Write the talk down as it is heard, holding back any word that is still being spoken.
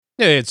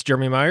Hey, it's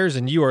Jeremy Myers,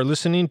 and you are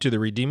listening to the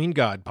Redeeming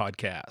God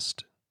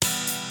podcast.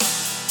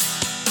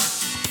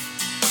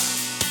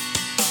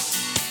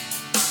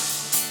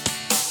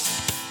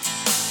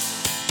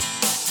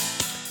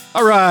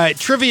 All right,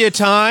 trivia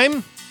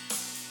time.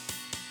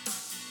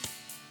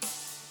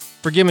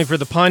 Forgive me for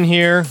the pun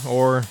here,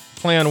 or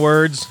play on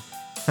words.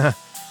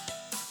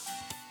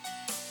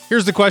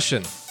 Here's the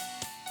question.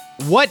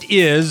 What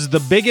is the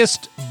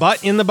biggest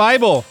butt in the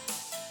Bible?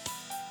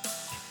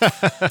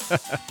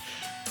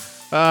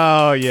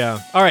 Oh, yeah.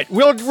 All right,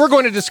 we're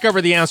going to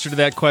discover the answer to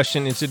that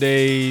question in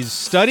today's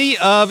study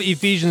of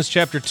Ephesians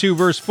chapter 2,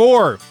 verse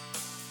 4.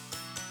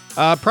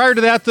 Prior to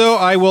that, though,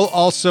 I will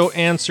also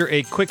answer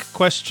a quick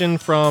question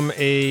from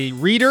a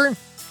reader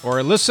or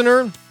a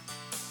listener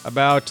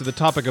about the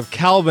topic of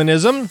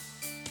Calvinism.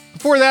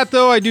 Before that,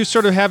 though, I do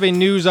sort of have a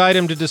news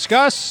item to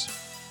discuss.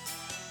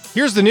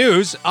 Here's the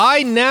news.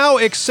 I now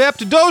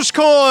accept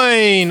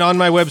Dogecoin on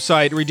my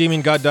website,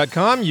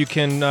 redeeminggod.com. You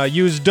can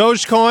use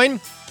Dogecoin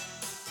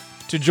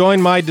to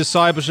join my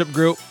discipleship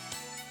group.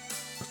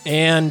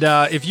 And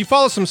if you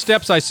follow some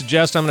steps I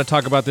suggest, I'm going to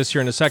talk about this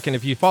here in a second.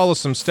 If you follow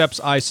some steps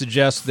I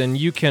suggest, then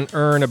you can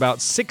earn about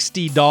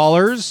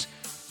 $60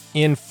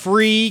 in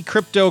free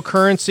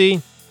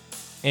cryptocurrency.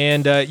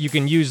 And you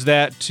can use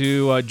that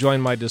to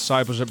join my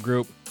discipleship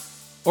group.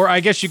 Or I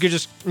guess you could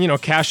just,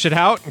 cash it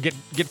out and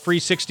get free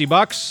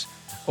 $60.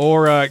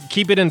 Or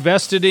keep it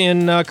invested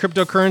in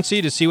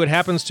cryptocurrency to see what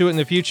happens to it in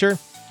the future.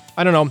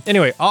 I don't know.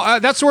 Anyway,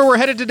 that's where we're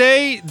headed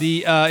today.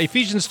 The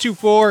Ephesians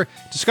 2:4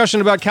 discussion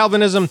about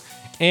Calvinism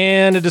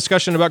and a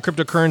discussion about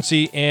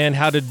cryptocurrency and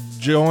how to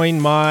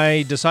join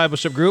my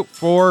discipleship group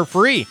for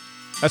free.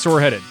 That's where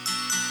we're headed.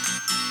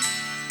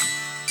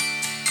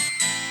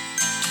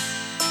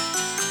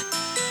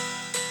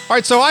 All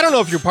right, so I don't know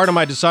if you're part of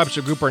my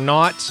discipleship group or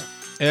not.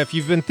 If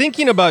you've been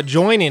thinking about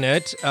joining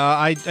it,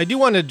 I do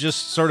want to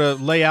just sort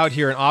of lay out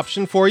here an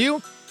option for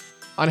you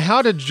on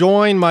how to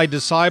join my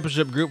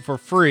discipleship group for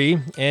free,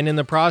 and in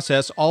the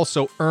process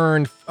also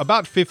earn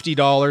about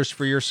 $50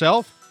 for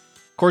yourself.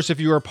 Of course, if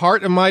you are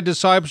part of my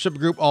discipleship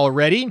group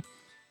already,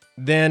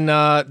 then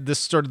this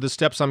sort of the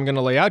steps I'm going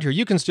to lay out here,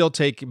 you can still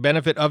take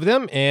benefit of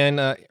them and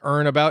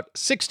earn about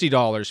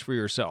 $60 for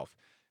yourself.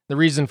 The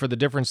reason for the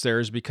difference there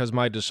is because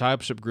my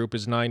discipleship group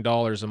is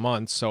 $9 a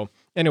month. So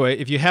anyway,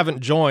 if you haven't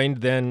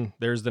joined, then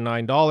there's the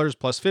 $9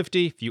 plus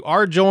 $50. If you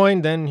are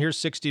joined, then here's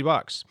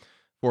 $60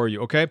 for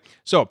you, okay?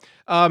 So,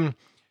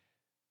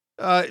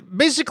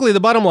 basically, the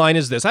bottom line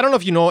is this. I don't know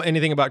if you know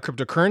anything about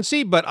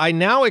cryptocurrency, but I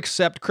now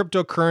accept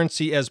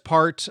cryptocurrency as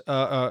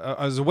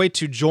as a way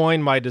to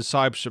join my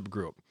discipleship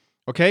group,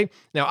 okay?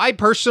 Now, I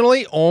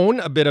personally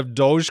own a bit of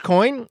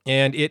Dogecoin,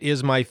 and it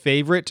is my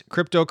favorite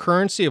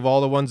cryptocurrency of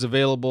all the ones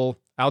available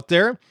out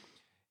there.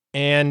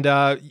 And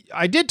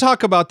I did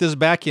talk about this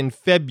back in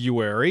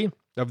February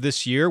of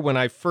this year when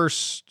I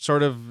first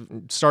sort of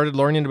started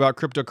learning about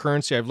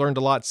cryptocurrency. I've learned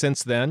a lot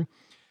since then.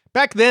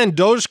 Back then,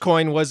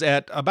 Dogecoin was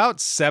at about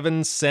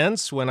 7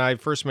 cents when I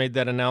first made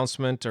that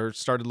announcement or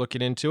started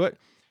looking into it.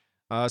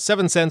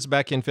 7 cents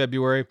back in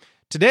February.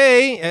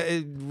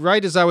 Today,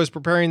 right as I was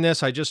preparing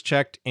this, I just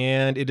checked,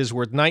 and it is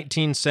worth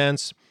 19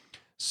 cents.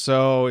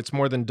 So it's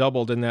more than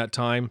doubled in that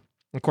time.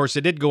 Of course,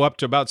 it did go up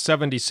to about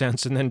 70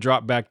 cents and then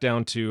drop back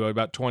down to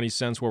about 20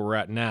 cents where we're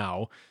at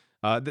now.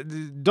 The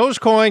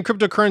Dogecoin,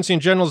 cryptocurrency in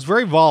general, is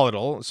very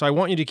volatile, so I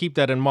want you to keep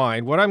that in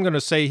mind. What I'm going to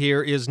say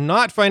here is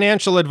not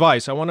financial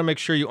advice. I want to make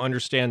sure you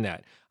understand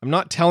that. I'm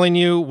not telling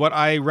you what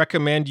I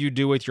recommend you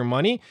do with your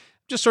money.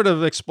 I'm just sort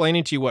of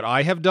explaining to you what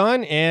I have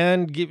done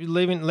and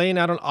laying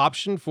out an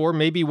option for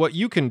maybe what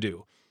you can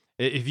do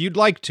if you'd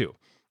like to,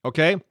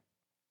 okay?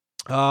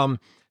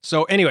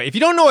 So anyway, if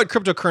you don't know what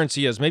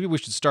cryptocurrency is, maybe we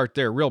should start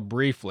there real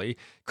briefly.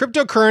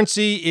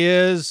 Cryptocurrency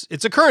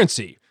it's a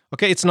currency.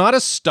 Okay, it's not a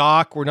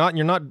stock.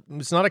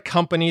 It's not a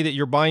company that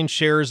you're buying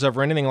shares of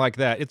or anything like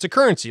that. It's a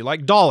currency,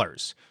 like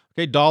dollars.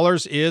 Okay,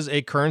 dollars is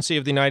a currency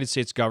of the United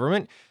States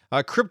government.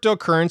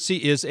 Cryptocurrency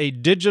is a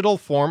digital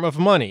form of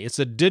money. It's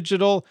a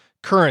digital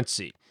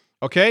currency.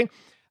 Okay,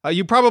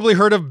 you probably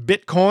heard of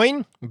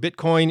Bitcoin.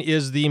 Bitcoin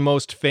is the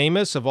most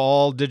famous of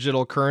all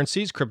digital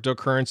currencies,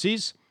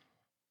 cryptocurrencies.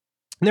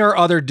 There are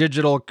other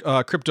digital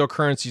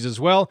cryptocurrencies as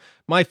well.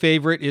 My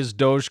favorite is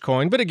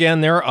Dogecoin, but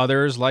again, there are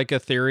others like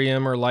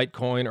Ethereum or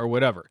Litecoin or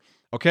whatever,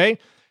 okay?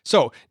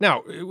 So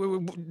now,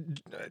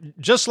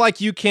 just like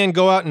you can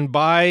go out and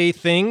buy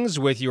things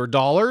with your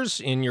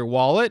dollars in your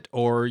wallet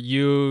or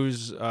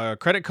use a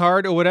credit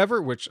card or whatever,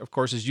 which of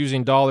course is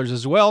using dollars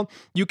as well,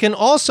 you can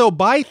also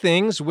buy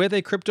things with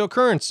a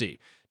cryptocurrency,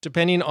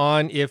 depending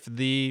on if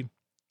the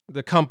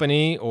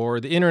company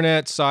or the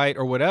internet site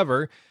or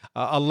whatever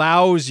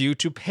allows you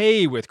to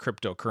pay with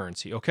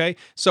cryptocurrency, okay?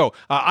 So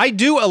I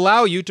do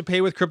allow you to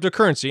pay with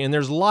cryptocurrency, and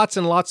there's lots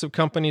and lots of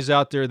companies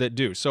out there that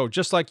do. So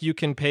just like you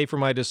can pay for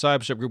my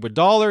discipleship group with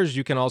dollars,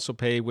 you can also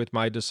pay with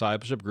my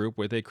discipleship group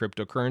with a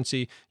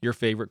cryptocurrency, your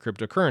favorite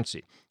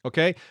cryptocurrency,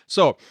 okay?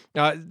 So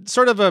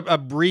sort of a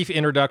brief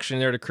introduction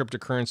there to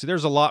cryptocurrency.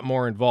 There's a lot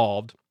more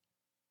involved.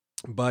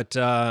 But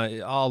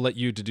I'll let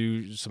you to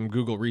do some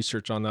Google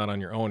research on that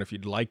on your own if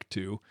you'd like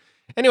to.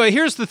 Anyway,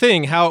 here's the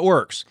thing, how it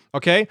works,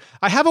 okay?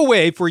 I have a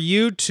way for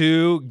you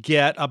to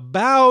get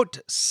about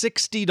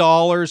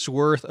 $60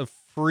 worth of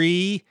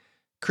free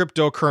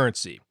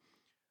cryptocurrency,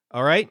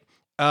 all right?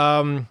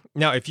 Now,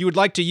 if you would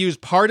like to use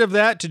part of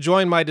that to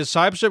join my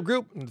discipleship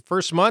group, the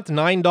first month,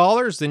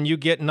 $9, then you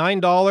get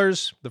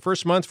 $9 the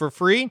first month for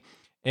free,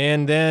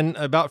 and then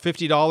about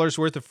 $50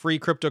 worth of free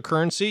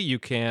cryptocurrency. You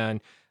can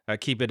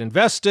keep it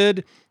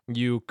invested.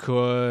 You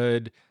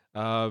could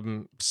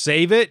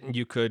save it.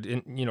 You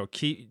could,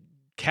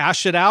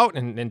 cash it out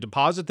and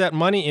deposit that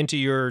money into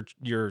your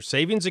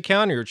savings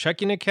account or your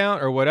checking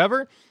account or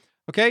whatever.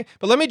 Okay,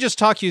 but let me just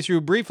talk you through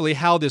briefly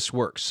how this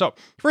works. So,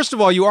 first of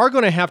all, you are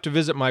going to have to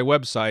visit my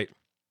website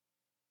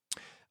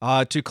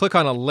to click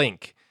on a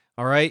link.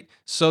 All right,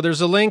 so there's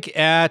a link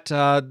at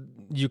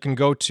you can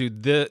go to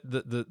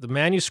the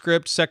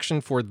manuscript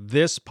section for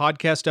this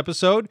podcast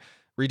episode,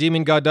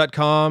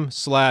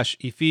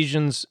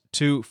 redeeminggod.com/Ephesians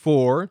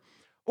 2:4,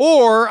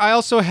 or I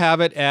also have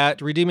it at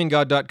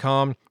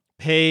redeeminggod.com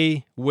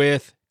pay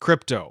with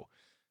crypto,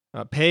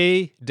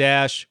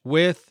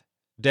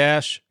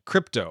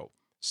 pay-with-crypto,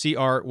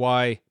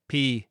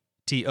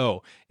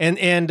 CRYPTO.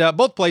 And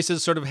both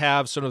places sort of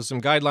have some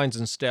guidelines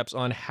and steps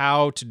on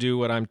how to do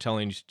what I'm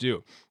telling you to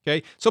do.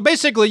 Okay, so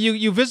basically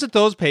you visit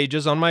those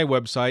pages on my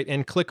website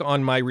and click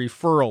on my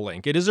referral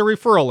link. It is a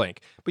referral link,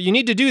 but you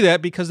need to do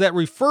that because that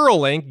referral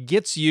link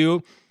gets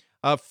you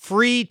a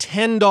free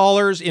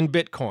 $10 in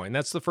Bitcoin.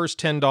 That's the first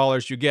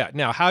 $10 you get.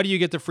 Now, how do you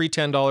get the free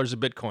 $10 of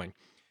Bitcoin?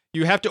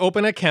 You have to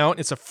open an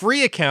account. It's a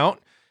free account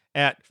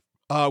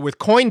with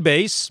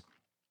Coinbase.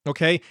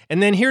 Okay,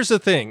 and then here's the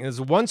thing. There's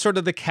one sort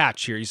of the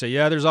catch here. You say,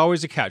 yeah, there's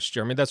always a catch,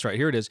 Jeremy. That's right.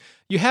 Here it is.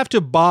 You have to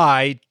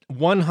buy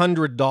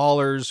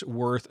 $100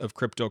 worth of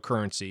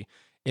cryptocurrency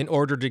in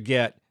order to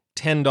get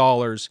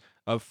 $10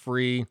 of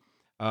free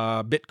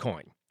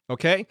Bitcoin.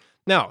 Okay?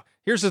 Now,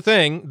 here's the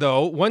thing,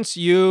 though. Once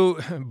you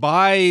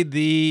buy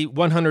the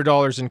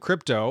 $100 in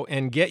crypto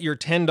and get your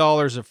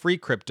 $10 of free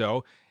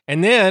crypto,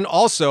 and then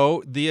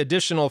also the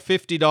additional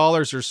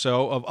 $50 or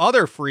so of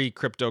other free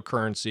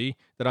cryptocurrency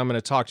that I'm going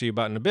to talk to you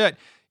about in a bit,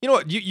 you know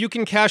what? You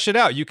can cash it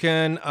out. You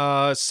can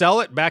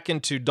sell it back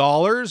into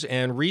dollars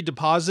and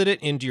redeposit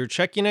it into your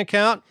checking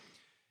account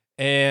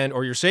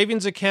or your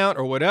savings account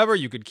or whatever.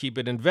 You could keep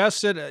it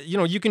invested.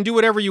 You can do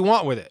whatever you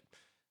want with it.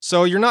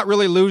 So you're not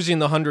really losing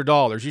the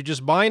 $100. You're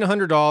just buying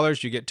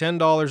 $100. You get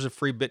 $10 of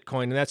free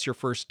Bitcoin, and that's your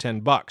first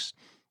 $10.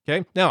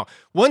 Okay. Now,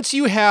 once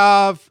you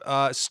have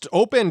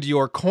opened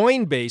your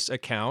Coinbase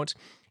account,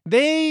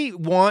 they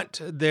want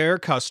their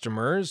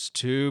customers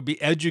to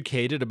be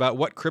educated about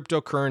what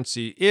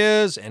cryptocurrency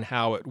is and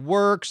how it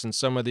works and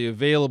some of the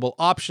available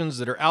options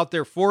that are out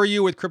there for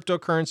you with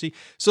cryptocurrency.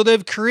 So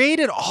they've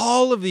created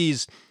all of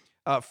these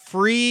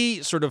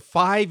free sort of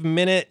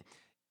 5-minute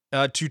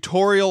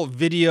tutorial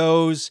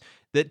videos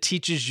that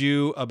teaches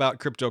you about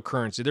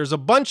cryptocurrency. There's a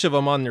bunch of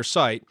them on their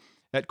site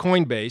at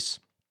Coinbase.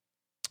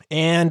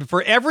 And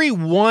for every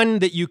one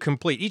that you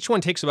complete, each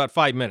one takes about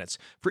 5 minutes.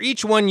 For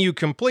each one you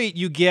complete,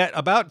 you get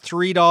about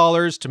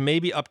 $3 to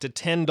maybe up to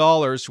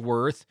 $10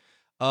 worth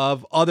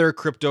of other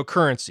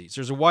cryptocurrencies.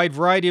 There's a wide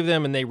variety of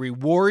them, and they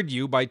reward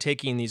you by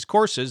taking these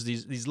courses,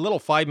 these little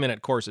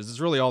 5-minute courses. That's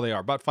really all they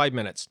are, about 5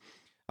 minutes.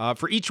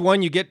 For each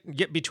one, you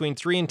get between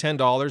 $3 and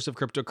 $10 of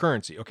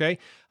cryptocurrency, okay?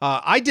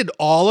 I did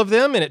all of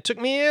them, and it took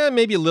me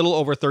maybe a little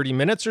over 30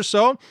 minutes or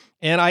so,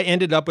 and I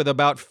ended up with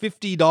about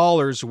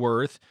 $50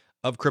 worth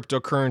of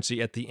cryptocurrency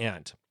at the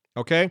end.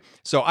 Okay,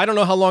 so I don't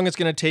know how long it's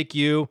going to take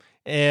you,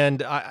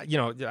 and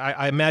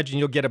I imagine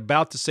you'll get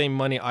about the same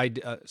money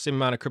same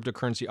amount of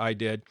cryptocurrency I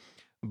did.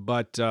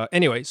 But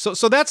anyway,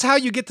 so that's how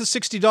you get the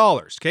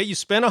 $60. Okay, you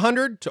spend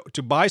 $100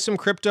 to buy some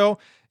crypto.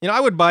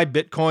 I would buy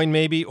Bitcoin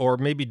or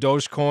maybe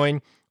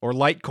Dogecoin or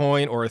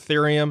Litecoin or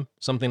Ethereum,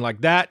 something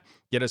like that.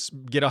 Get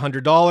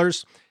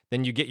 $100.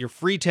 Then you get your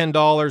free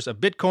 $10 of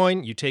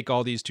Bitcoin. You take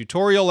all these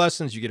tutorial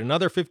lessons. You get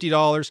another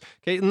 $50.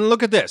 Okay, and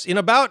look at this.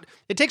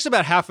 It takes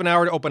about half an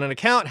hour to open an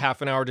account,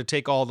 half an hour to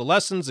take all the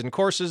lessons and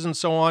courses and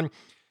so on.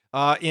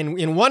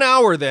 In 1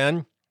 hour,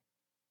 then,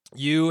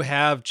 you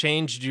have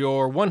changed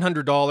your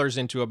 $100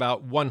 into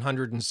about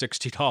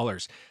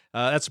 $160.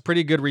 That's a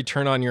pretty good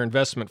return on your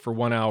investment for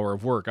 1 hour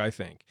of work, I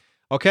think.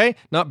 Okay,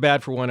 not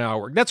bad for 1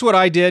 hour. That's what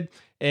I did,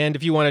 and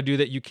if you want to do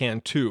that, you can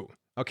too.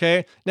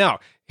 Okay, now,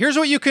 here's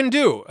what you can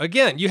do.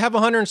 Again, you have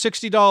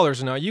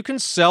 $160 now. You can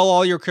sell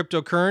all your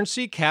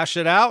cryptocurrency, cash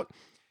it out.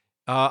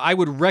 I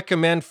would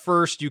recommend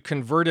first you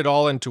convert it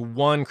all into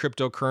one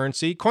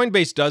cryptocurrency.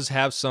 Coinbase does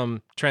have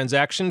some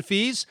transaction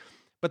fees,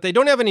 but they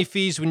don't have any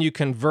fees when you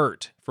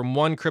convert from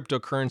one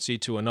cryptocurrency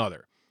to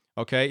another.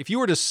 Okay, if you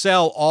were to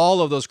sell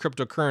all of those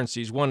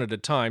cryptocurrencies one at a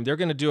time, they're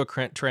going to do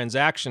a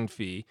transaction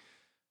fee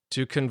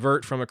to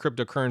convert from a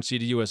cryptocurrency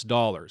to US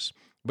dollars.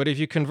 But if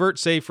you convert,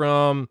 say,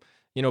 from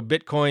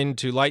Bitcoin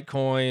to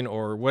Litecoin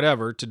or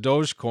whatever to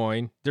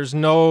Dogecoin, there's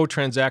no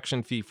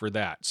transaction fee for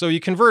that. So you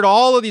convert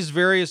all of these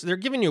they're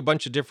giving you a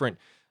bunch of different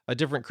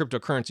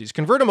cryptocurrencies.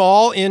 Convert them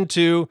all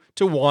into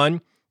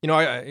one.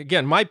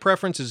 Again, my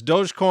preference is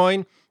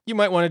Dogecoin. You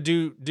might want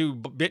to do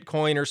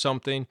Bitcoin or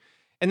something,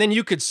 and then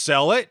you could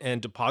sell it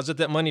and deposit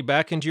that money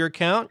back into your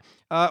account,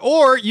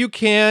 or you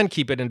can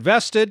keep it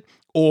invested,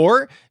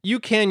 or you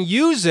can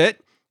use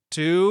it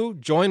to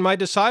join my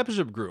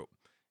discipleship group.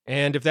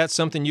 And if that's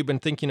something you've been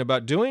thinking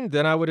about doing,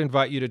 then I would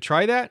invite you to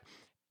try that.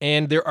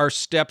 And there are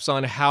steps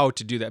on how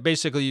to do that.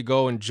 Basically, you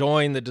go and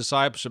join the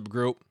discipleship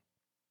group,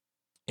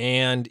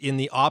 and in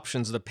the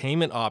options, the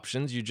payment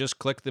options, you just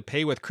click the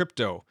Pay with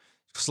Crypto.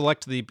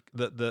 Select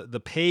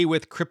the Pay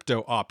with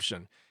Crypto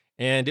option,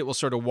 and it will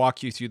sort of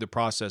walk you through the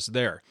process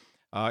there.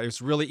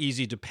 It's really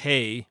easy to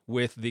pay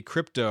with the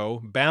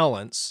crypto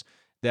balance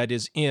that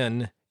is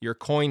in your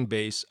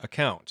Coinbase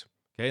account.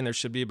 Okay, and there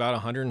should be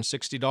about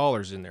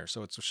 $160 in there,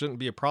 so it shouldn't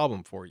be a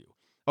problem for you.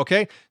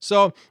 Okay,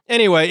 so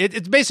anyway,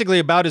 it's basically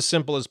about as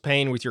simple as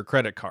paying with your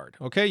credit card.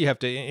 Okay, you have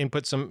to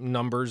input some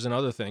numbers and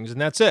other things,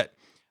 and that's it.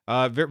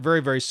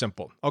 Very, very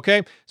simple.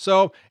 Okay,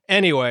 so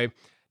anyway,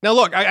 now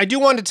look, I do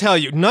want to tell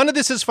you, none of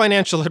this is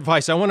financial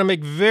advice. I want to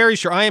make very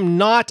sure I am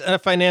not a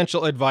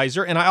financial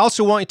advisor, and I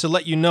also want to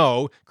let you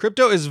know,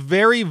 crypto is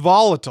very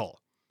volatile.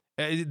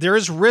 There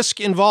is risk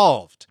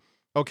involved.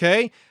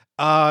 Okay,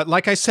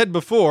 like I said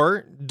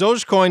before,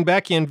 Dogecoin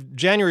back in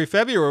January,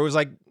 February was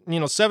like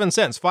 7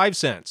 cents, 5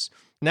 cents.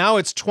 Now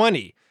it's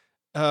 20.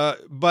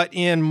 But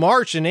in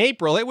March and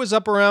April, it was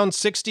up around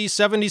 60,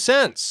 70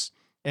 cents.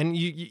 And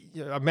you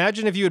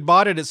imagine if you had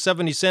bought it at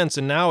 70 cents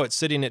and now it's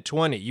sitting at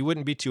 20, you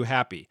wouldn't be too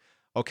happy.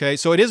 Okay,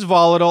 so it is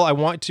volatile. I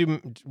want you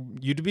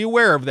to be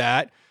aware of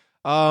that.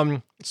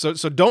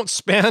 So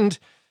don't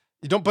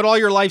put all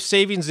your life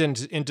savings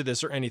into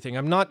this or anything.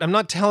 I'm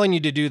not telling you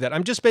to do that.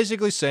 I'm just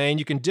basically saying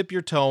you can dip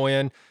your toe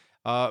in,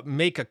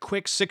 make a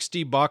quick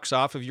 $60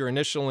 off of your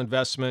initial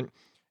investment,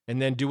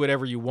 and then do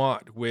whatever you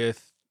want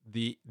with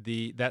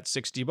that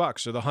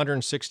 $60 or the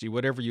 $160,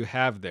 whatever you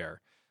have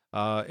there.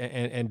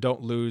 And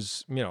don't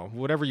lose,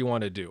 whatever you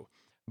want to do.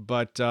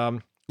 But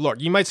look,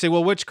 you might say,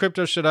 well, which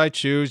crypto should I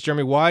choose?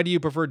 Jeremy, why do you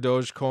prefer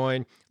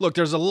Dogecoin? Look,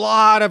 there's a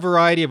lot of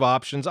variety of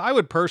options. I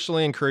would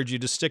personally encourage you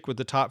to stick with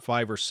the top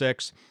 5 or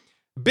 6.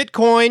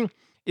 Bitcoin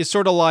is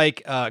sort of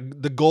like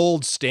the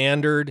gold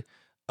standard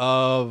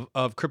of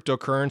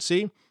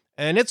cryptocurrency,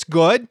 and it's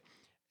good.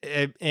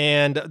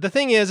 And the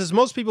thing is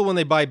most people, when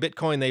they buy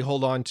Bitcoin, they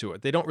hold on to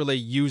it. They don't really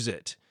use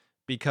it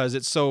because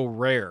it's so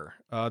rare.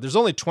 There's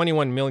only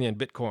 21 million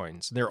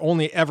Bitcoins. There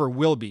only ever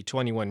will be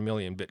 21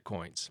 million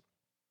Bitcoins.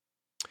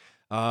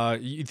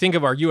 You think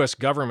of our U.S.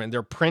 government,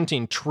 they're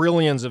printing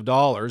trillions of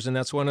dollars, and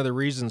that's one of the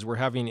reasons we're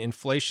having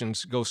inflation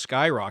go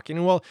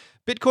skyrocketing. Well,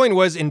 Bitcoin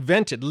was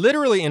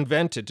literally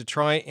invented to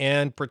try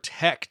and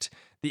protect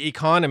the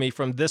economy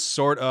from this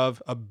sort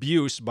of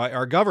abuse by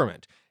our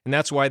government. And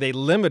that's why they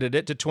limited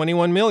it to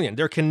 21 million.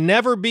 There can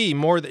never be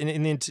more than,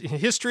 in the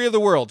history of the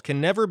world,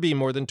 can never be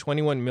more than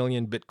 21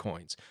 million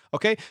Bitcoins.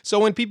 Okay? So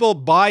when people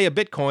buy a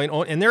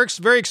Bitcoin, and they're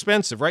very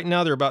expensive. Right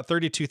now, they're about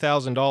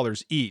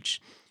 $32,000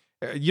 each.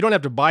 You don't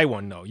have to buy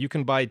one, though. You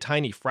can buy a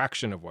tiny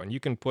fraction of one.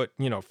 You can put,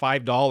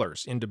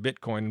 $5 into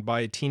Bitcoin and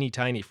buy a teeny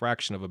tiny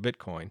fraction of a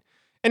Bitcoin.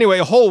 Anyway,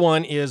 a whole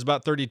one is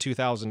about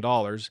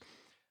 $32,000.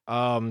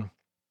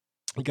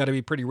 You got to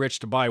be pretty rich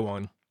to buy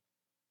one.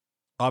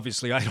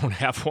 Obviously, I don't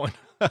have one.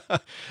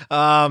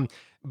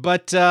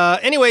 But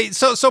anyway,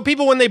 so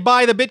people, when they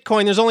buy the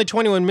Bitcoin, there's only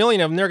 21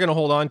 million of them. They're going to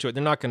hold on to it.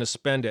 They're not going to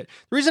spend it.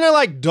 The reason I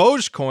like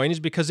Dogecoin is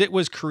because it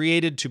was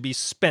created to be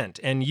spent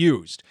and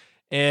used.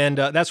 And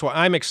that's why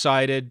I'm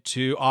excited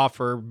to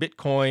offer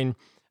Bitcoin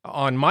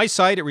on my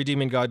site at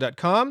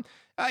redeeminggod.com.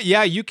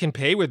 Yeah, you can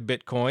pay with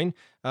Bitcoin.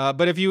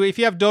 But if you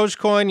have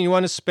Dogecoin and you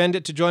want to spend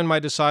it to join my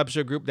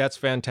discipleship group, that's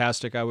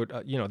fantastic. I would,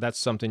 that's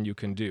something you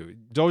can do.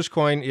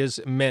 Dogecoin is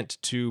meant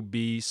to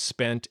be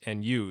spent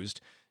and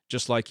used,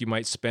 just like you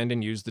might spend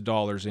and use the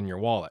dollars in your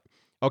wallet.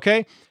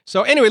 Okay?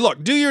 So anyway,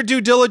 look, do your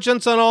due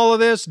diligence on all of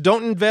this.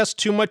 Don't invest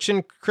too much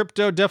in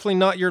crypto. Definitely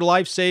not your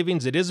life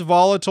savings. It is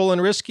volatile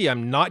and risky.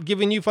 I'm not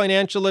giving you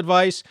financial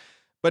advice.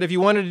 But if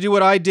you wanted to do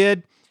what I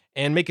did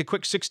and make a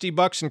quick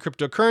 $60 in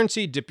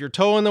cryptocurrency, dip your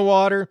toe in the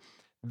water,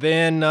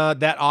 then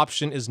that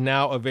option is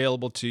now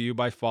available to you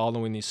by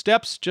following these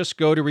steps. Just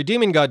go to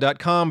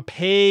redeeminggod.com,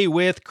 pay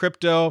with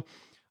crypto.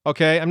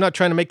 Okay, I'm not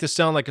trying to make this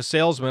sound like a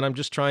salesman. I'm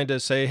just trying to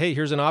say, hey,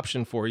 here's an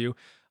option for you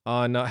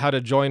on how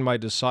to join my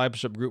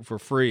discipleship group for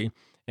free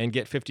and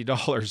get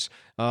 $50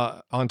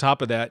 on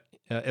top of that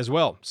as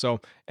well.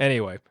 So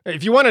anyway,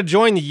 if you want to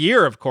join the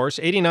year, of course,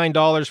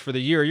 $89 for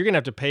the year, you're going to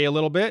have to pay a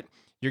little bit.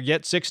 You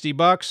get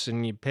 $60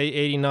 and you pay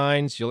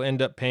 $89, so you'll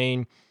end up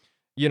paying,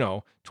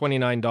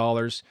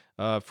 $29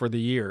 for the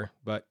year.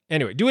 But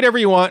anyway, do whatever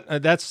you want.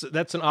 That's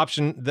an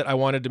option that I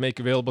wanted to make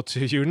available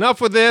to you.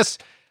 Enough with this.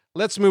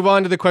 Let's move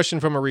on to the question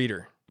from a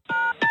reader.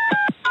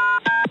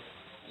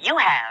 You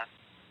have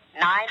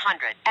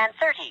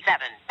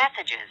 937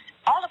 messages,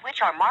 all of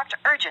which are marked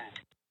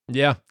urgent.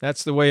 Yeah,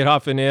 that's the way it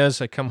often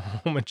is. I come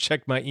home and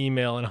check my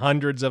email and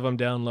hundreds of them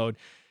download,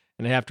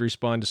 and I have to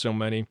respond to so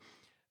many.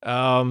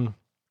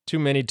 Too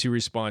many to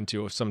respond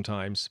to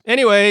sometimes.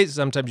 Anyway,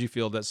 sometimes you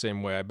feel that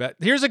same way, I bet.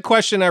 Here's a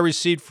question I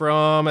received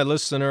from a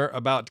listener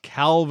about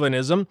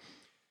Calvinism.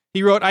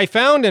 He wrote, I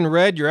found and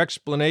read your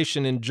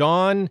explanation in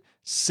John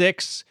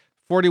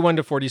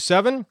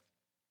 6:41-47.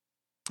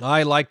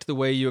 I liked the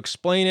way you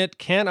explain it.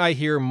 Can I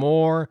hear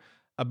more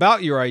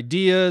about your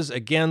ideas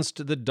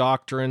against the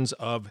doctrines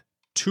of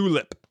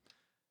tulip?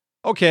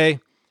 Okay.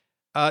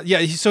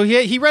 So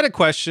he read a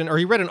question, or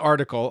he read an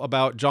article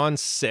about John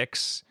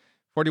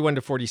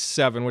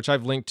 6:41-47, which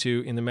I've linked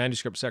to in the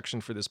manuscript section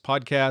for this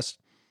podcast.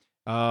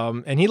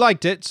 And he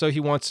liked it, so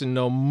he wants to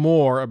know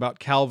more about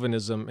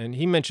Calvinism. And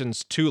he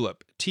mentions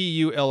TULIP,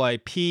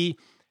 T-U-L-I-P.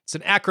 It's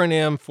an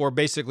acronym for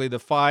basically the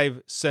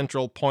 5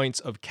 central points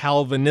of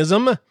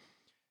Calvinism. If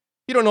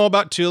you don't know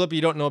about TULIP,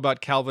 you don't know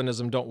about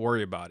Calvinism, don't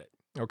worry about it.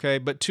 Okay,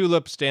 but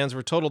TULIP stands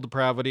for total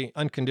depravity,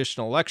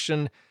 unconditional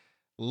election,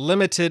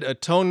 limited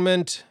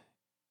atonement,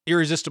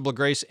 irresistible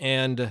grace,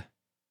 and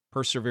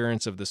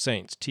perseverance of the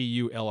saints,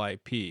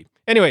 T-U-L-I-P.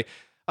 Anyway,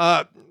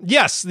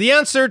 yes, the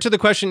answer to the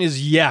question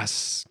is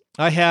yes.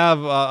 I have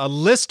a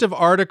list of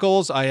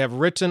articles I have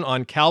written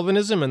on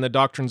Calvinism and the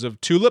doctrines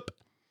of TULIP,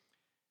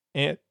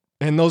 and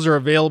those are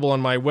available on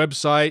my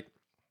website.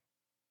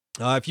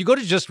 If you go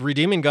to just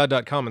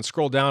redeeminggod.com and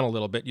scroll down a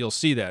little bit, you'll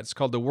see that. It's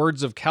called The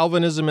Words of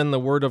Calvinism and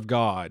the Word of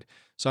God.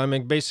 So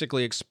I'm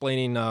basically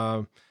explaining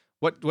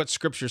what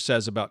Scripture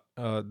says about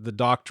the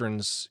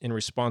doctrines in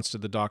response to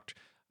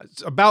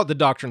about the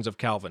doctrines of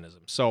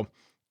Calvinism. So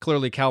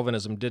clearly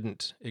Calvinism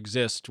didn't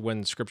exist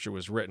when Scripture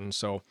was written,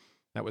 so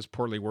that was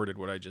poorly worded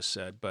what I just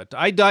said, but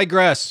I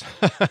digress.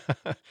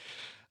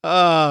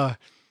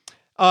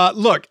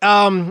 Look,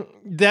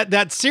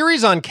 that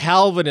series on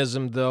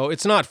Calvinism, though,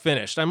 it's not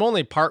finished. I'm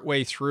only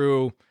partway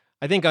through,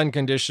 I think,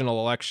 unconditional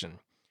election.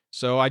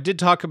 So I did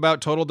talk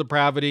about total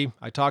depravity.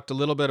 I talked a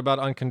little bit about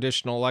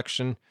unconditional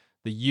election,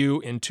 the U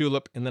in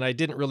TULIP, and then I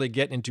didn't really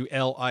get into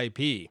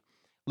LIP,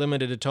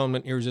 limited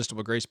atonement,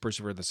 irresistible grace,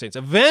 perseverance of the saints.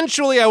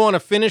 Eventually, I want to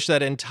finish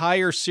that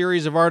entire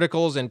series of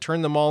articles and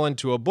turn them all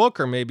into a book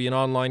or maybe an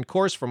online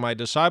course for my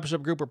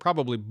discipleship group, or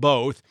probably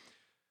both.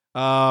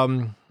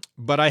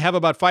 But I have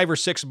about 5 or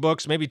 6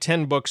 books, maybe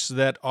 10 books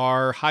that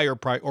are higher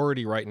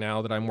priority right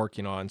now that I'm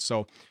working on.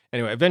 So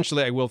anyway,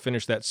 eventually I will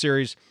finish that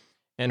series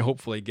and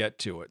hopefully get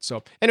to it.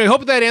 So anyway,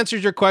 hope that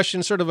answers your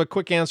question, sort of a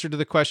quick answer to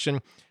the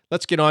question.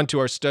 Let's get on to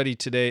our study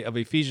today of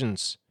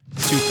Ephesians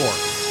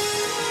 2:4.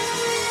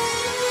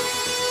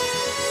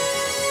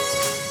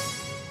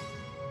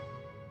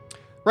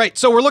 Right,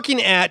 so we're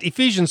looking at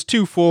Ephesians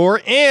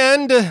 2:4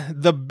 and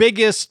the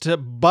biggest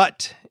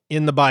but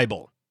in the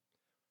Bible.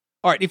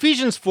 All right,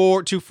 Ephesians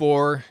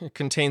 2:4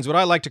 contains what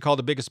I like to call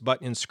the biggest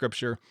but in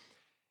Scripture.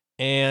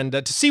 And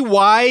to see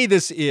why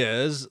this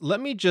is,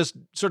 let me just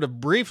sort of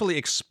briefly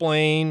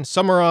explain,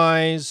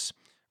 summarize,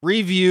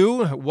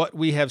 review what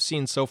we have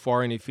seen so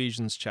far in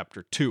Ephesians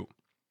chapter 2.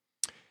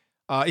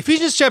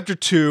 Ephesians chapter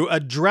 2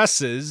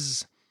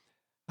 addresses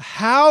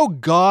how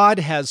God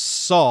has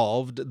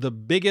solved the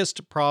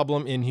biggest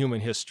problem in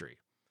human history,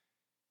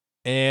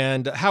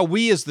 and how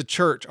we as the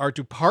church are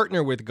to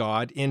partner with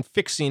God in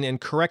fixing and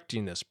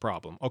correcting this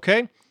problem,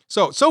 okay?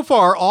 So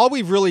far, all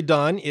we've really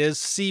done is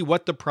see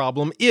what the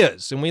problem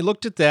is, and we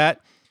looked at that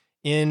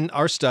in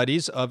our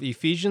studies of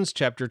Ephesians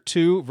chapter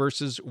 2,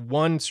 verses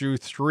 1 through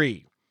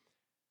 3.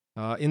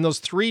 In those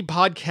 3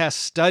 podcast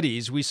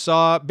studies, we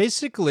saw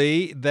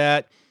basically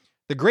that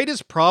the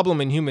greatest problem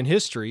in human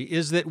history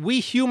is that we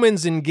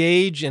humans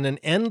engage in an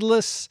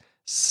endless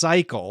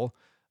cycle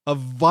of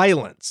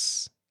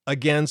violence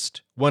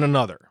against one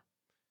another.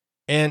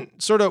 And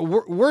sort of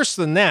worse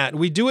than that,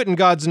 we do it in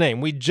God's name.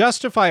 We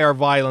justify our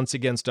violence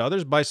against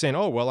others by saying,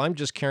 oh, well, I'm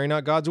just carrying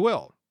out God's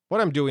will. What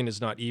I'm doing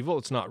is not evil.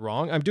 It's not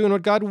wrong. I'm doing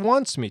what God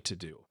wants me to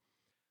do.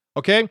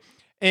 Okay?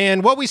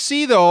 And what we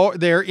see, though,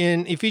 there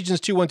in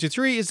Ephesians 2, 1 through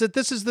 3, is that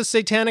this is the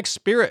satanic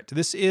spirit.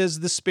 This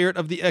is the spirit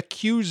of the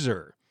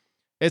accuser.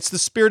 It's the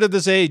spirit of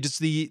this age. It's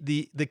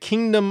the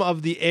kingdom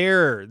of the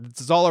air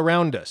that's all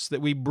around us,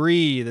 that we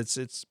breathe.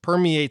 It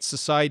permeates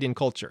society and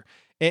culture.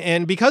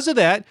 And because of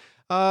that,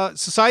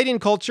 society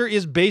and culture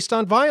is based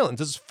on violence.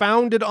 It's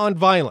founded on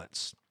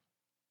violence.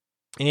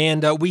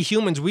 And we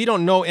humans, we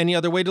don't know any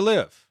other way to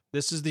live.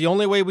 This is the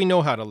only way we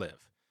know how to live.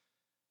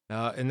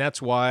 And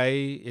that's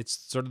why it's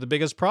sort of the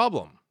biggest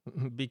problem,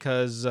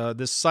 because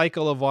this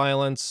cycle of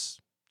violence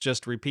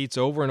just repeats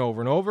over and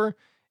over and over.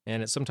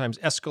 And it sometimes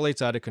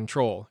escalates out of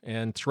control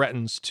and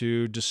threatens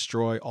to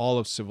destroy all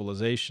of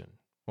civilization.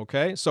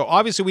 Okay? So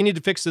obviously we need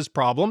to fix this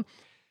problem.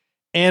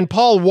 And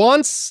Paul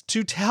wants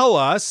to tell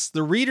us,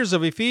 the readers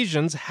of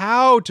Ephesians,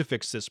 how to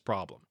fix this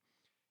problem.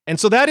 And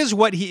so that is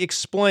what he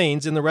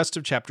explains in the rest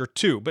of chapter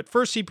 2. But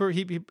first he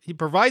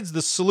provides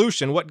the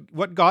solution,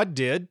 what God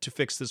did to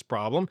fix this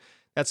problem.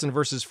 That's in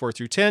verses 4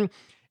 through 10.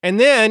 And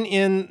then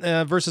in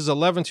verses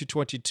 11 through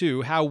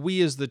 22, how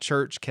we as the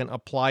church can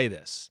apply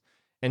this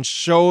and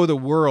show the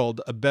world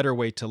a better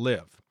way to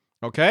live.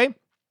 Okay?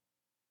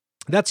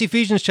 That's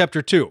Ephesians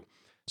chapter 2.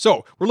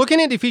 So we're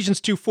looking at Ephesians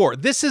 2:4.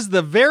 This is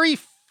the very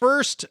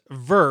first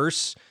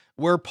verse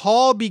where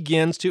Paul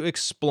begins to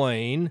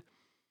explain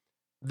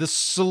the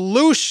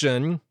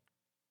solution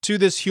to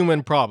this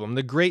human problem,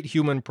 the great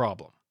human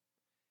problem.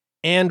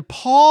 And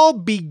Paul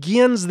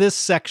begins this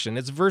section.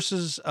 It's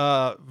verses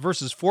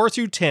 4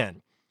 through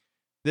 10.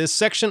 This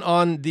section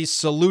on the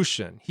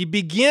solution. He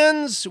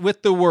begins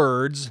with the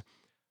words,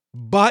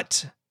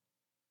 but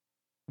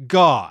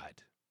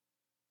God.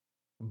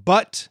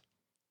 But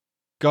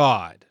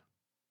God.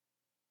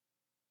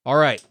 All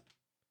right.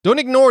 Don't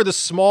ignore the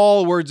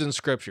small words in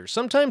Scripture.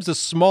 Sometimes the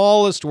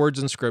smallest words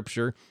in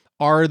Scripture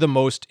are the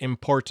most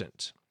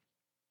important.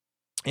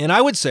 And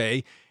I would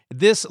say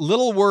this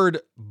little word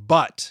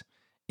but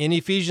in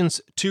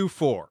Ephesians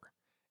 2:4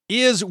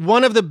 is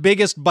one of the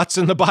biggest buts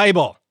in the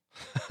Bible.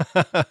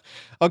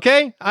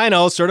 Okay? I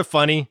know, sort of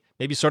funny,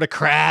 maybe sort of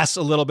crass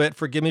a little bit.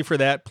 Forgive me for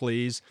that,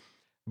 please.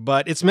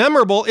 But it's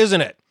memorable,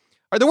 isn't it?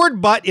 The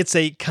word but, it's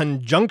a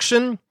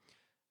conjunction.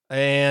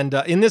 And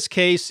in this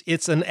case,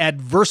 it's an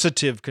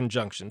adversative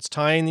conjunction. It's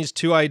tying these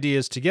two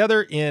ideas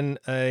together in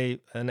an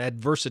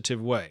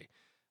adversative way,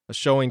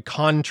 showing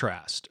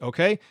contrast,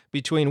 okay,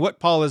 between what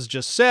Paul has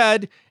just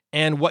said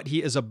and what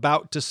he is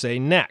about to say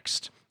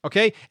next,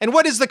 okay? And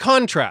what is the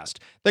contrast?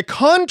 The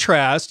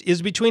contrast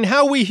is between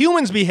how we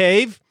humans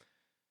behave,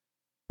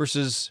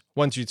 verses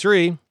 1 through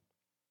 3,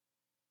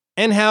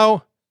 and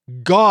how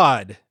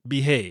God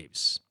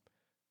behaves,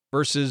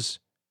 verses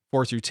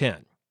 4 through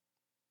 10,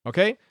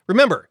 okay?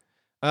 Remember,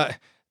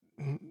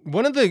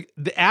 one of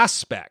the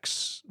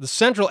aspects, the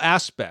central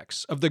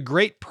aspects of the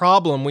great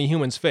problem we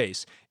humans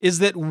face is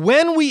that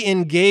when we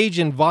engage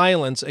in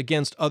violence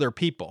against other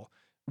people,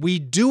 we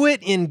do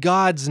it in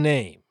God's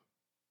name.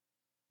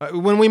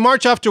 When we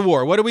march off to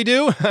war, what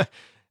do?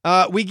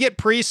 We get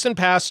priests and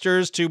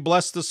pastors to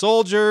bless the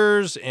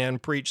soldiers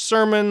and preach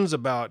sermons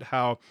about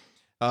how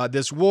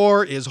this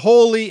war is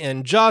holy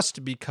and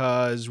just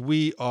because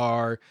we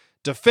are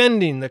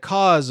defending the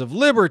cause of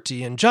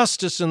liberty and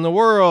justice in the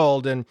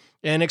world and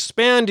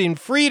expanding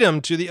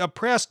freedom to the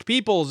oppressed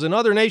peoples in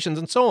other nations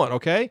and so on,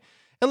 okay?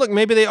 And look,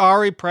 maybe they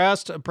are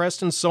oppressed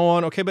and so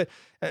on, okay? But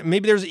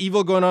maybe there's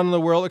evil going on in the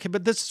world, okay?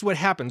 But this is what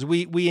happens.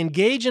 We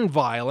engage in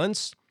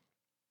violence.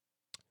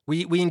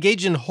 We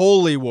engage in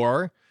holy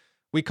war.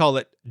 We call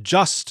it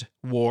just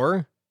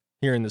war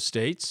here in the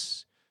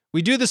States.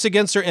 We do this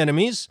against our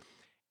enemies,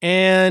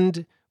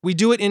 and we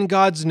do it in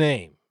God's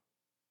name.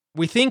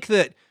 We think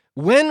that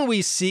when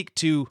we seek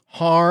to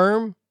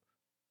harm,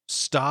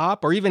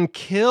 stop, or even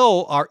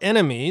kill our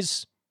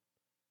enemies,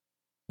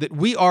 that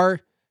we are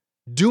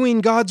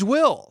doing God's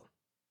will.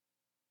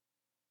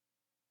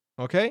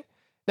 Okay?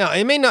 Now,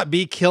 it may not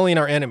be killing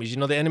our enemies.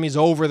 The enemy's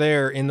over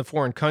there in the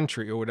foreign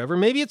country or whatever.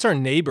 Maybe it's our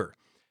neighbor.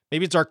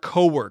 Maybe it's our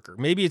coworker.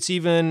 Maybe it's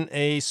even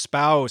a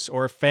spouse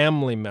or a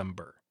family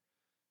member.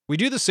 We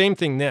do the same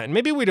thing then.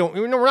 Maybe we're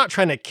not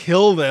trying to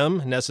kill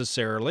them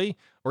necessarily,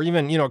 or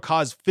even,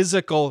 cause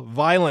physical,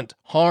 violent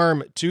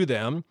harm to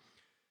them.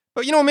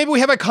 But, maybe we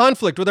have a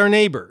conflict with our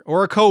neighbor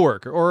or a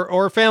coworker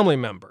or a family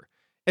member.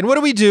 And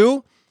what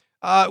do?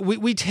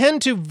 We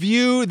tend to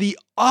view the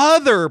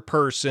other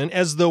person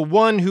as the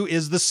one who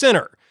is the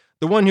sinner,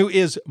 the one who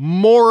is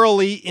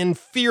morally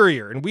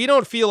inferior. And we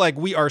don't feel like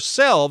we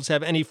ourselves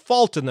have any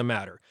fault in the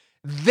matter.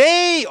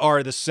 They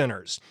are the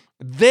sinners.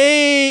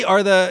 They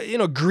are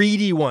the,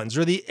 greedy ones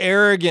or the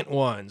arrogant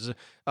ones.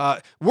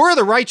 We're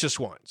the righteous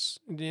ones.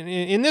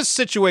 In this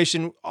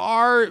situation,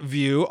 our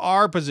view,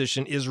 our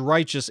position is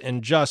righteous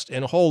and just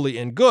and holy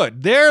and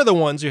good. They're the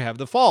ones who have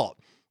the fault.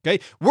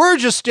 Okay? We're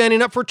just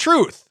standing up for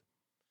truth.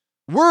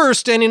 We're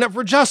standing up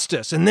for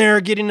justice, and they're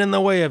getting in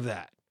the way of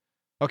that.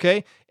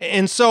 Okay?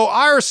 And so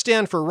our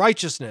stand for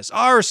righteousness,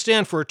 our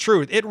stand for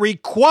truth, it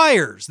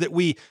requires that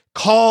we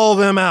call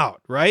them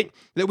out, right?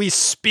 That we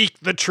speak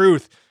the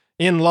truth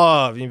in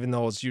love, even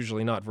though it's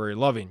usually not very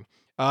loving.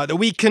 That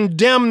we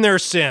condemn their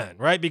sin,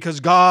 right?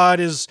 Because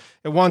God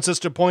wants us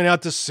to point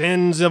out the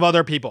sins of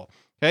other people,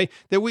 okay?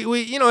 That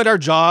we at our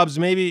jobs,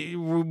 maybe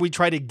we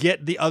try to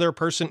get the other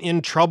person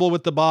in trouble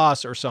with the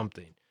boss or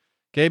something,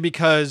 okay?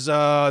 Because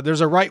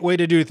there's a right way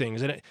to do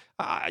things. And,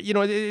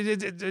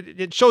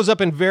 it shows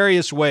up in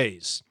various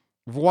ways,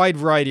 a wide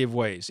variety of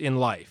ways in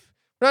life.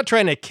 We're not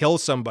trying to kill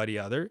somebody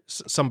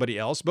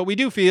else, but we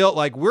do feel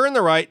like we're in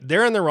the right,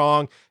 they're in the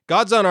wrong,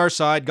 God's on our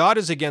side, God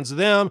is against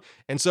them,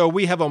 and so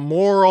we have a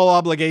moral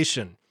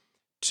obligation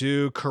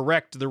to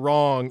correct the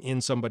wrong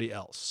in somebody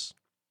else.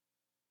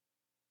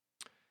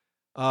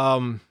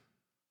 And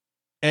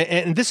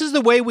this is the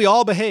way we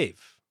all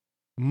behave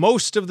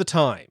most of the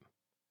time.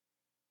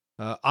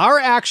 Our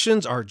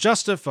actions are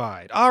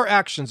justified. Our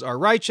actions are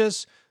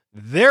righteous.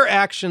 Their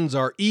actions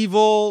are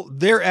evil.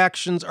 Their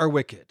actions are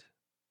wicked.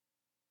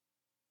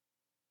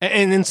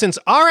 And then since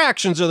our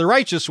actions are the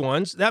righteous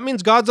ones, that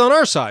means God's on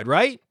our side,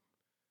 right?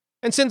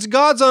 And since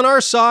God's on our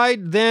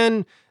side,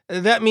 then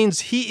that means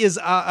he is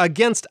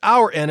against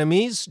our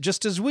enemies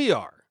just as we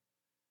are.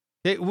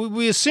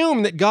 We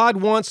assume that God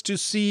wants to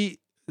see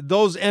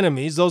those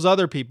enemies, those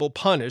other people,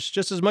 punished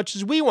just as much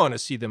as we want to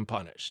see them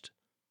punished.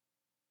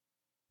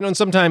 And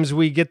sometimes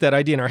we get that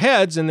idea in our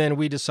heads, and then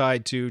we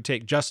decide to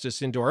take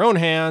justice into our own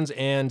hands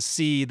and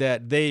see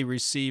that they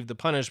receive the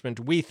punishment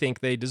we think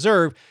they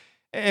deserve.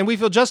 And we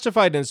feel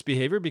justified in this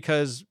behavior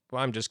because,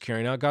 well, I'm just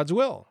carrying out God's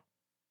will.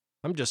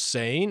 I'm just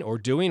saying or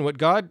doing what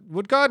God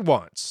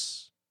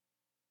wants.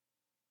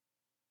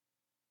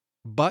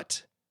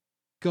 But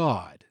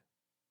God.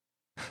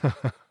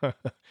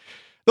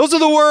 Those are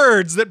the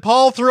words that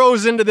Paul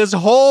throws into this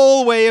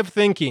whole way of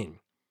thinking.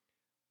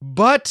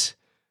 But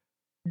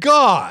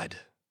God.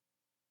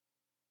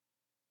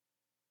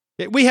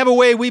 We have a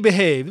way we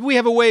behave. We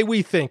have a way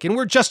we think, and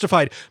we're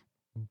justified.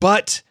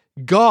 But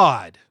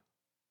God.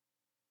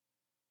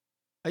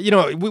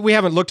 We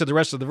haven't looked at the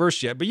rest of the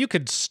verse yet, but you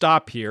could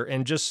stop here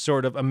and just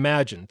sort of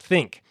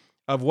think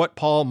of what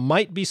Paul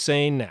might be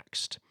saying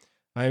next.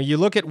 You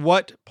look at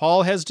what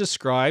Paul has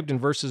described in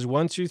verses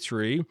 1 through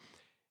 3,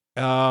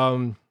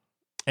 and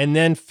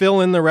then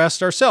fill in the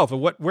rest ourselves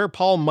of where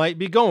Paul might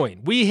be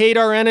going. We hate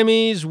our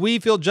enemies. We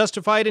feel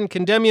justified in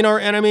condemning our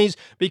enemies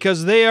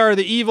because they are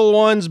the evil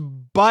ones,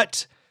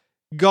 but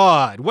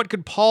God. What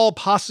could Paul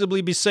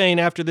possibly be saying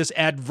after this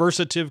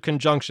adversative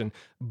conjunction?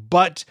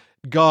 But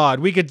God.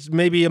 We could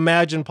maybe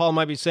imagine Paul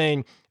might be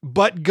saying,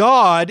 but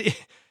God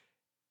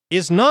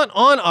is not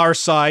on our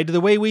side the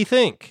way we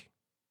think.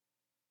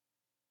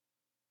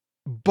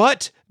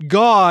 But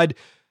God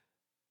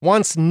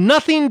wants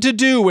nothing to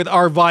do with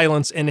our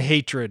violence and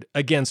hatred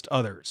against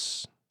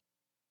others.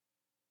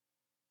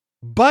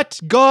 But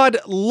God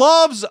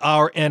loves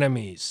our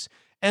enemies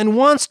and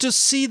wants to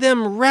see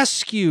them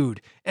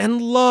rescued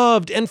and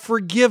loved and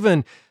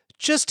forgiven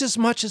just as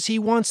much as He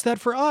wants that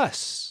for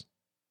us.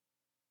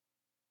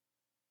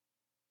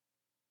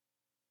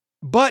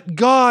 But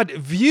God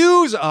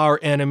views our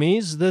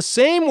enemies the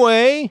same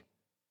way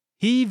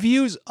He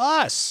views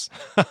us,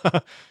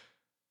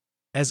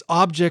 as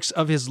objects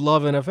of His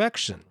love and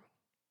affection,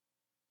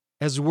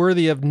 as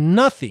worthy of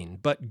nothing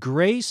but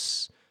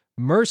grace,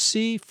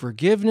 mercy,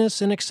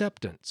 forgiveness, and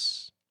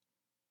acceptance.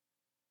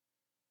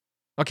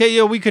 Okay,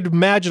 we could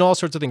imagine all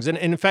sorts of things. And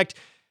in fact,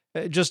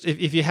 just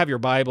if you have your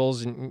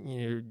Bibles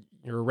and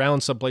you're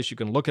around someplace you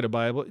can look at a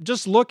Bible,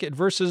 just look at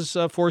verses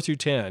 4 through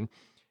 10.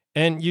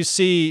 And you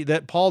see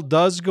that Paul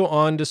does go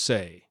on to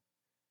say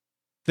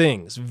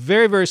things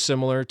very, very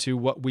similar to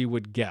what we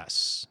would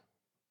guess.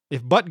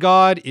 If but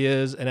God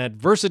is an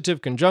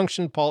adversative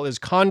conjunction, Paul is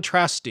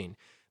contrasting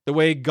the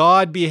way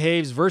God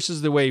behaves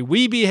versus the way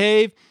we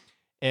behave.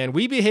 And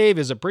we behave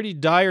is a pretty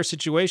dire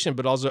situation,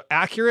 but also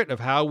accurate of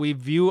how we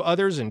view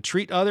others and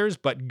treat others.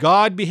 But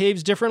God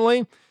behaves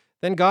differently.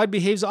 Then God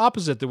behaves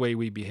opposite the way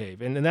we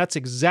behave. And that's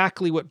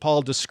exactly what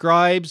Paul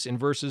describes in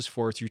verses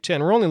 4 through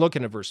 10. We're only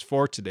looking at verse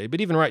 4 today, but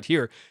even right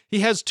here, he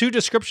has two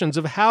descriptions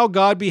of how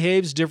God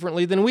behaves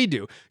differently than we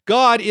do.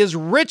 God is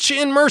rich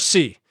in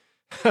mercy,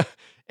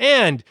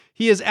 and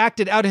He has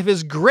acted out of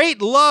His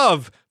great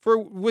love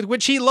with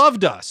which He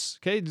loved us.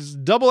 Okay, there's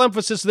double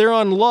emphasis there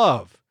on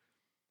love.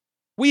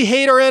 We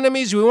hate our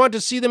enemies. We want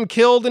to see them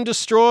killed and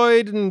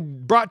destroyed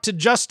and brought to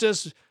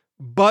justice,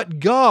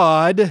 but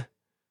God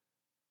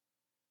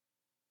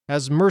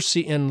has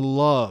mercy and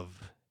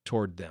love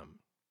toward them.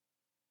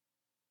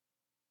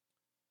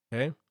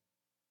 Okay?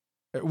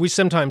 We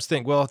sometimes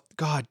think, well,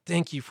 God,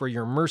 thank you for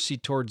your mercy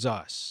towards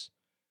us.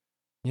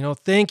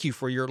 Thank you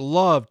for your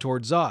love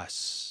towards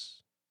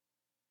us.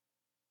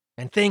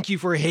 And thank you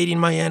for hating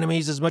my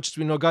enemies as much as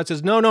we know. God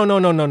says, no.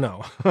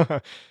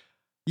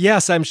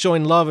 Yes, I'm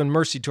showing love and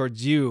mercy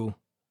towards you,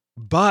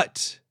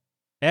 but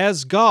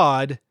as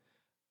God,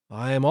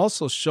 I am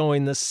also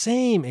showing the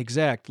same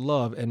exact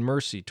love and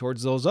mercy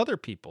towards those other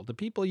people, the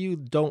people you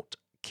don't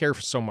care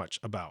so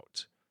much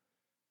about.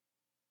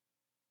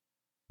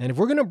 And if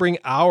we're going to bring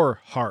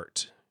our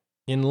heart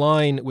in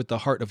line with the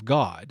heart of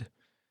God,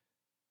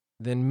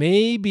 then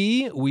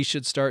maybe we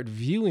should start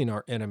viewing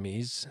our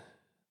enemies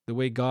the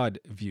way God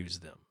views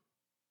them.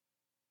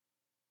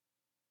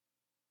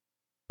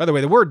 By the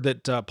way, the word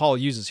that Paul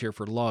uses here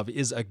for love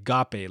is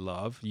agape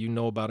love. You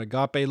know about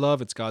agape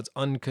love. It's God's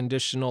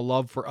unconditional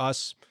love for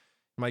us.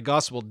 My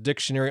Gospel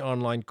Dictionary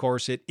online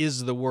course, it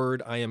is the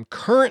word I am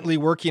currently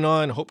working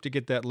on. Hope to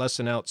get that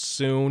lesson out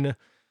soon.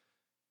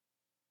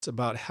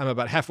 I'm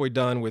about halfway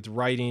done with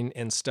writing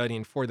and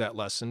studying for that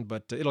lesson,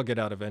 but it'll get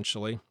out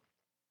eventually.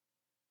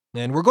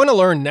 And we're going to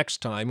learn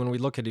next time when we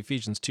look at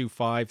Ephesians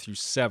 2:5 through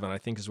 7, I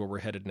think is where we're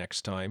headed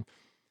next time.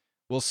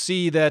 We'll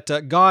see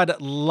that God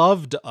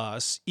loved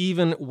us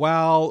even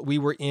while we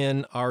were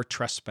in our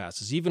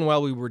trespasses, even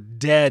while we were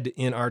dead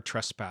in our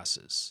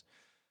trespasses.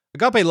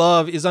 Agape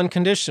love is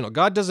unconditional.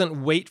 God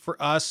doesn't wait for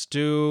us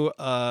to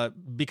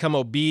become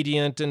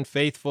obedient and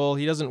faithful.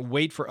 He doesn't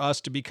wait for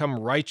us to become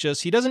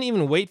righteous. He doesn't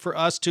even wait for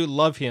us to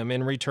love Him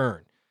in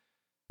return.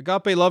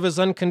 Agape love is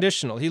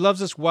unconditional. He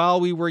loves us while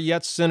we were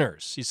yet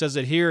sinners. He says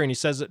it here, and he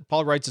says it,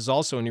 Paul writes this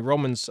also in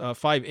Romans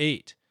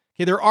 5:8.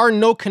 Okay, there are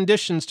no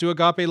conditions to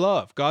agape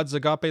love, God's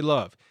agape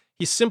love.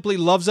 He simply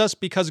loves us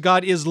because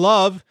God is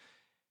love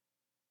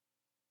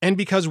and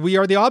because we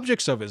are the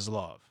objects of His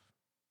love.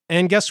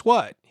 And guess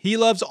what? He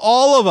loves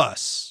all of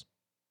us.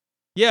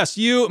 Yes,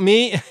 you,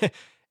 me,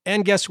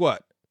 and guess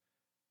what?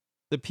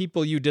 The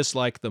people you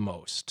dislike the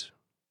most.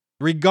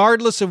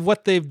 regardless of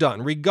what they've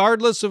done,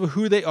 regardless of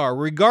who they are,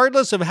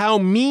 regardless of how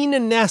mean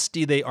and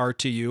nasty they are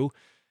to you,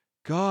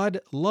 God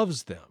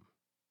loves them.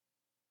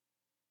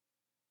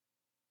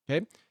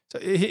 Okay? So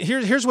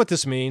here's what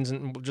this means,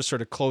 and we'll just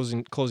sort of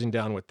closing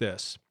down with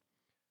this.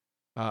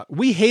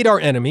 We hate our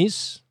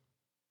enemies.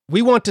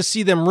 We want to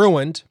see them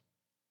ruined,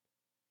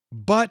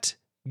 but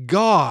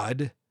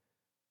God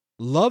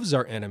loves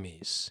our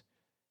enemies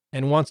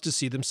and wants to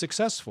see them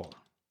successful.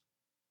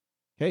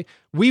 Okay?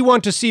 We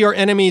want to see our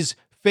enemies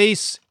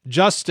face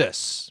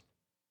justice.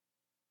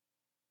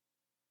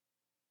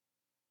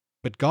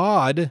 But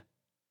God,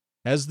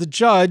 as the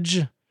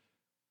judge,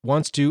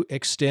 wants to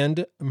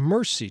extend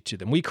mercy to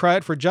them. We cry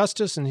out for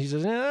justice, and he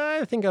says,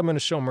 I think I'm going to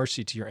show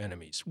mercy to your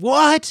enemies.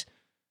 What?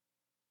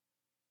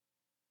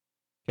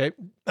 Okay,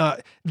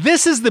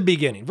 this is the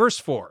beginning. Verse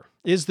 4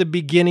 is the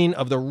beginning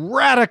of the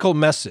radical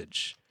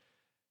message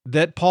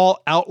that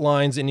Paul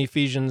outlines in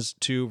Ephesians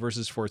 2,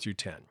 verses 4 through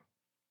 10.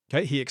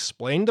 Okay, he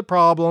explained the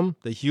problem,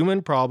 the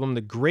human problem,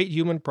 the great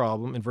human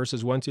problem in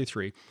verses 1 through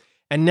 3.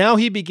 And now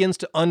he begins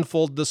to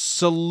unfold the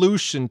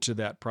solution to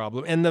that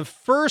problem. And the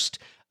first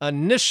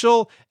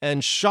initial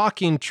and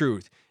shocking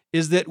truth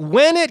is that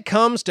when it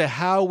comes to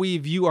how we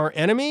view our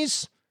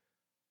enemies,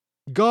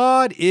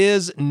 God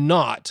is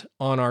not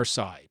on our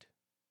side.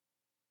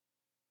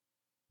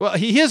 Well,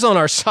 he is on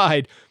our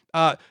side,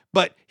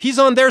 but he's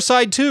on their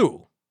side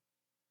too.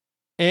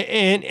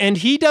 And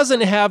he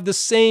doesn't have the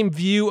same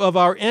view of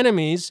our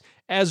enemies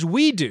as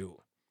we do,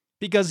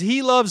 because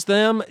he loves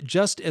them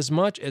just as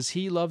much as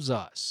he loves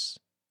us.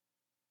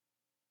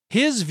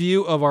 His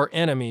view of our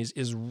enemies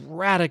is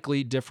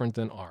radically different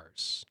than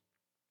ours.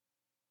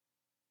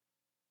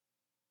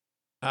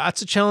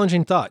 That's a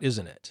challenging thought,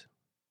 isn't it?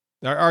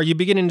 Are you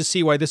beginning to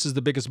see why this is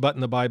the biggest but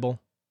in the Bible?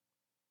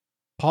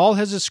 Paul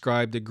has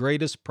described the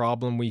greatest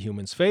problem we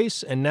humans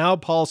face, and now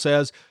Paul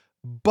says,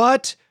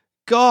 but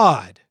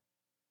God.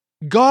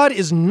 God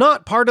is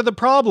not part of the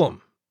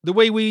problem, the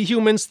way we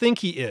humans think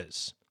he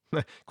is.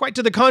 Quite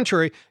to the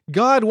contrary,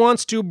 God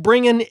wants to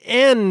bring an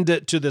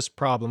end to this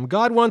problem.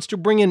 God wants to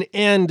bring an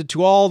end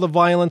to all the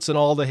violence and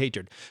all the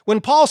hatred. When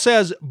Paul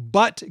says,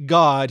 but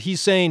God, he's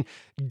saying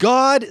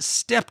God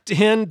stepped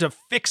in to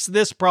fix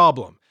this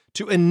problem,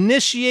 to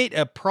initiate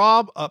a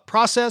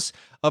process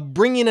of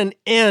bringing an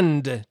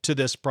end to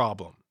this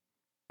problem.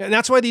 And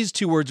that's why these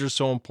two words are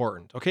so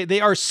important, okay? They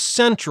are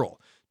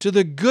central to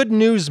the good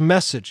news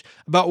message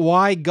about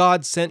why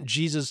God sent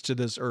Jesus to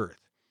this earth.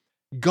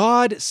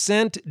 God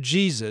sent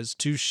Jesus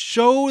to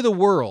show the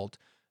world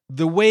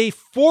the way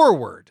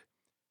forward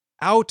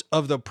out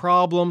of the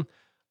problem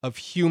of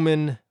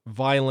human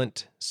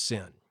violent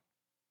sin.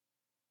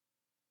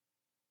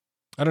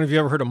 I don't know if you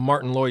ever heard of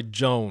Martin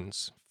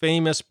Lloyd-Jones,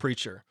 famous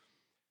preacher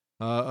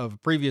of a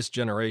previous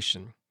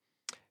generation.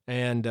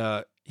 And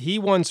he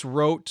once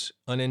wrote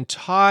an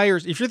entire,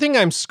 if you're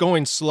thinking I'm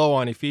going slow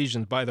on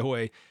Ephesians, by the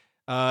way,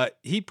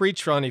 he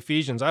preached on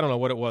Ephesians, I don't know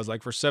what it was,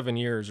 like for 7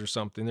 years or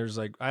something. There's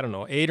 8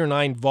 or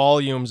 9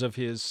 volumes of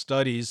his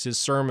studies, his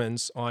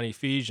sermons on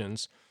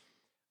Ephesians.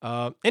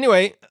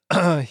 Anyway,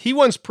 he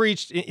once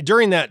preached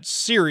during that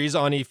series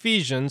on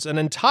Ephesians an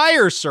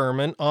entire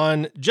sermon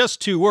on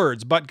just 2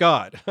 words, but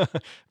God.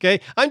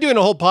 Okay, I'm doing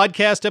a whole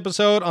podcast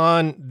episode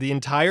on the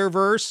entire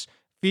verse,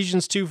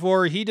 Ephesians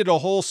 2:4. He did a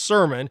whole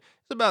sermon,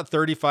 it's about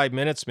 35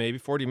 minutes, maybe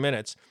 40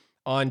 minutes,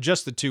 on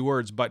just the 2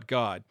 words, but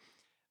God.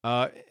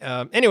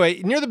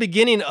 Anyway, near the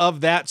beginning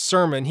of that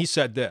sermon, he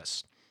said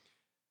this: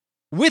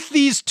 with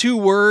these 2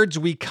 words,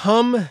 we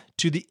come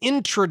to the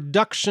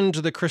introduction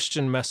to the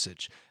Christian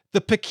message, the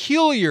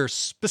peculiar,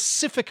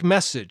 specific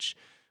message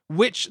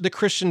which the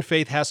Christian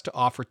faith has to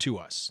offer to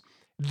us.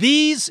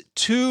 These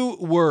 2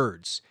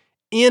 words,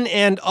 in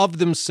and of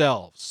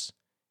themselves,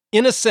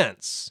 in a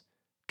sense,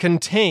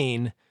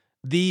 contain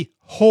the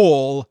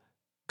whole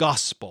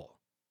gospel.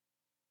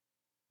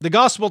 The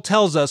gospel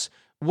tells us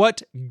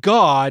what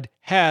God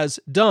has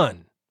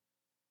done.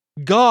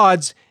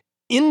 God's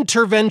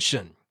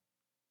intervention.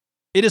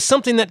 It is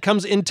something that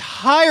comes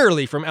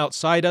entirely from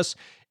outside us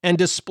and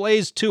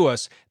displays to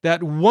us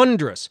that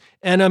wondrous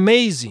and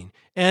amazing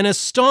and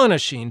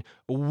astonishing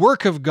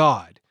work of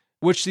God,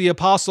 which the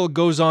apostle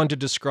goes on to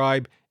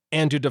describe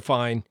and to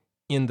define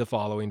in the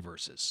following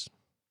verses.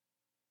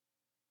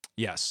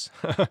 Yes,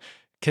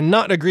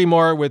 cannot agree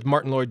more with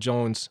Martin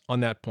Lloyd-Jones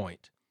on that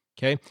point.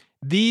 Okay,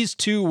 these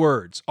 2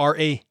 words are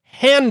a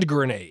hand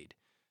grenade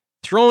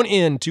thrown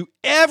into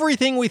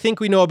everything we think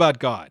we know about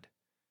God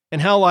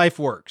and how life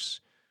works,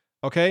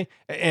 okay?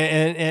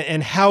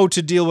 And how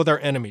to deal with our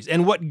enemies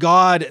and what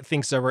God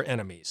thinks of our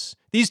enemies.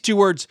 These 2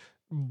 words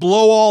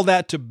blow all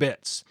that to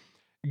bits.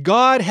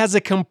 God has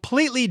a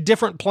completely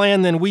different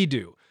plan than we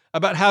do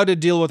about how to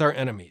deal with our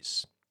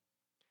enemies.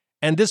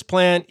 And this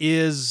plan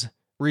is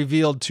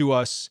revealed to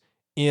us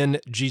in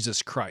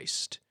Jesus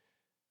Christ,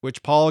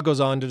 which Paul goes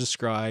on to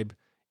describe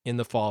in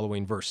the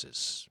following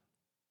verses.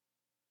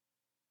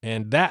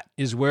 And that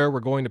is where we're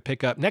going to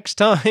pick up next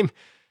time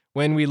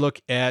when we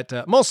look at,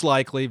 most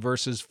likely,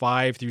 verses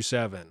 5 through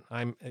 7.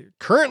 I'm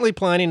currently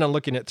planning on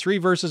looking at 3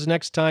 verses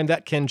next time.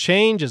 That can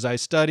change as I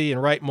study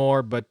and write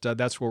more, but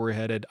that's where we're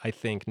headed, I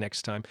think,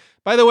 next time.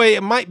 By the way,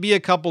 it might be a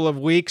couple of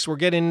weeks. We're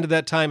getting into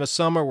that time of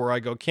summer where I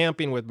go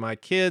camping with my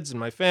kids and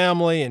my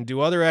family and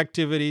do other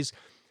activities.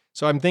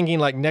 So I'm thinking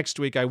like next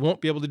week I won't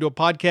be able to do a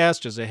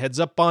podcast, just a heads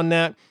up on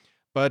that.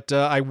 But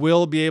I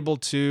will be able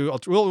to,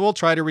 we'll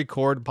try to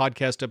record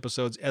podcast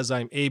episodes as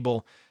I'm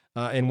able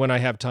and when I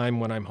have time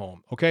when I'm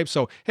home. Okay,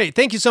 so hey,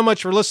 thank you so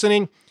much for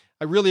listening.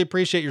 I really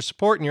appreciate your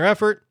support and your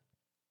effort.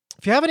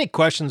 If you have any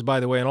questions, by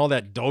the way, on all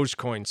that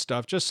Dogecoin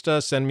stuff, just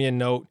send me a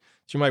note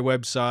through my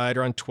website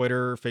or on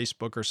Twitter or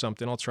Facebook or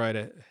something. I'll try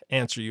to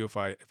answer you if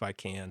I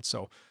can.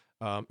 So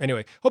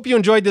anyway, hope you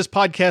enjoyed this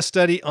podcast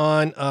study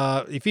on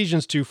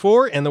Ephesians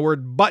 2:4 and the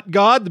word "but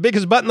God," the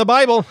biggest but in the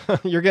Bible.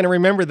 You're going to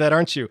remember that,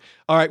 aren't you?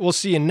 All right, we'll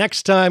see you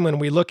next time when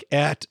we look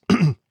at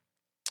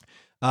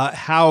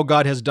how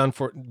God has done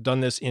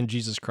this in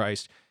Jesus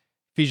Christ.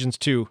 Ephesians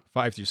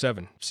 2:5 through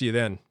 7. See you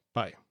then.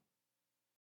 Bye.